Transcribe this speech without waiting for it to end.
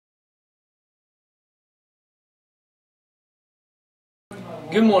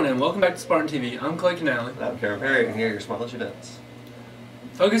Good morning, welcome back to Spartan TV. I'm Clay Canale. And I'm Karen Perry, and here are your Smart Lunch events.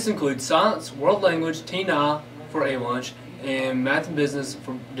 Focus includes science, world language, T&I for A lunch, and math and business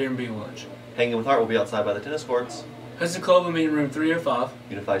for during B lunch. Hanging with Heart will be outside by the tennis courts. Hosted Club will meet in room 305.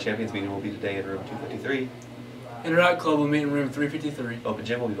 Unified Champions meeting will be today in room 253. Interact Club will meet in room 353. Open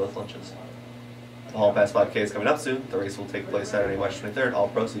Gym will be both lunches. The Hall Pass 5K is coming up soon. The race will take place Saturday, March 23rd. All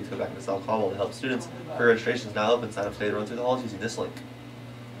proceeds go back into South Caldwell to help students. Pre-registration is now open. Sign up today to run through the halls using this link.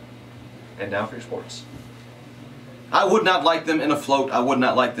 And now for your sports. I would not like them in a float. I would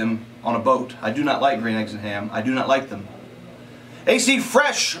not like them on a boat. I do not like green eggs and ham. I do not like them. AC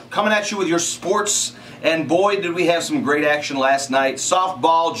Fresh coming at you with your sports. And boy, did we have some great action last night.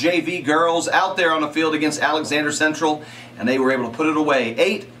 Softball JV girls out there on the field against Alexander Central. And they were able to put it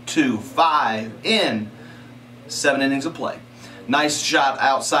away. 8-5 in 7 innings of play. Nice shot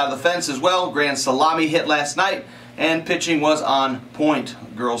outside of the fence as well. Grand salami hit last night. And pitching was on point.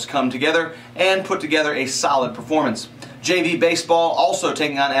 Girls come together and put together a solid performance. JV baseball also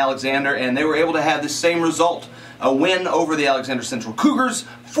taking on Alexander, and they were able to have the same result. A win over the Alexander Central Cougars.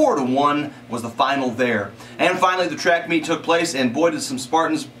 4-1 was the final there. And finally the track meet took place, and boy did some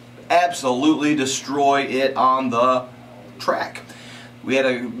Spartans absolutely destroy it on the track. We had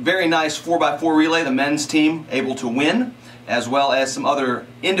a very nice 4x4 relay, the men's team able to win, as well as some other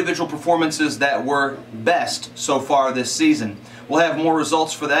individual performances that were best so far this season. We'll have more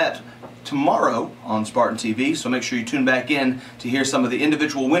results for that tomorrow on Spartan TV, so make sure you tune back in to hear some of the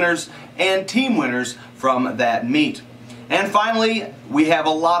individual winners and team winners from that meet. And finally, we have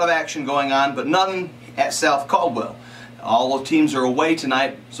a lot of action going on, but none at South Caldwell. All the teams are away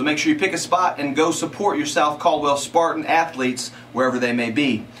tonight, so make sure you pick a spot and go support your South Caldwell Spartan athletes wherever they may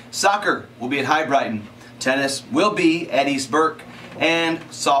be. Soccer will be at High Brighton. Tennis will be at East Burke, and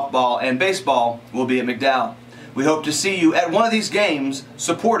softball and baseball will be at McDowell. We hope to see you at one of these games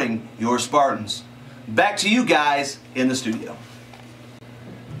supporting your Spartans. Back to you guys in the studio.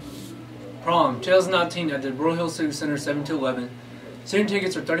 Prom 2019 at the Rural Hill Civic Center 7-11. Senior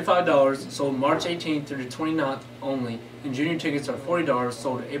tickets are $35, sold March 18th through the 29th only, and junior tickets are $40,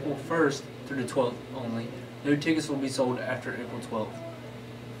 sold April 1st through the 12th only. New tickets will be sold after April 12th.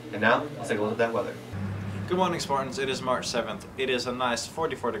 And now, let's take a look at that weather. Good morning, Spartans. It is March 7th. It is a nice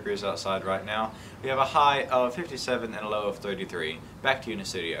 44 degrees outside right now. We have a high of 57 and a low of 33. Back to you in the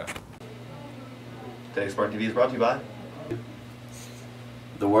studio. Today's Spartan TV is brought to you by...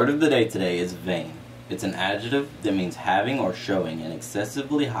 The word of the day today is vain. It's an adjective that means having or showing an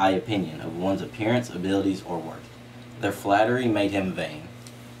excessively high opinion of one's appearance, abilities, or worth. Their flattery made him vain.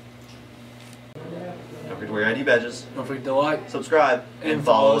 Don't forget to wear your ID badges. Don't forget to like, subscribe, and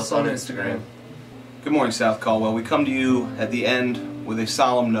follow us on Instagram. Good morning, South Caldwell. We come to you at the end with a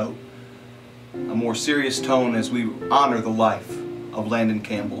solemn note, a more serious tone as we honor the life of Landon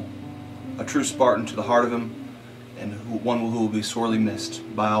Campbell, a true Spartan to the heart of him, and one who will be sorely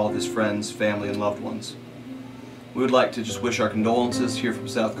missed by all of his friends, family, and loved ones. We would like to just wish our condolences here from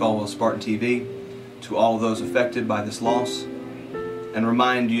South Caldwell Spartan TV to all of those affected by this loss, and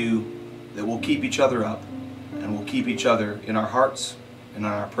remind you that we'll keep each other up, and we'll keep each other in our hearts and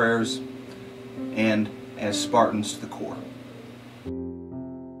in our prayers, and as Spartans to the core.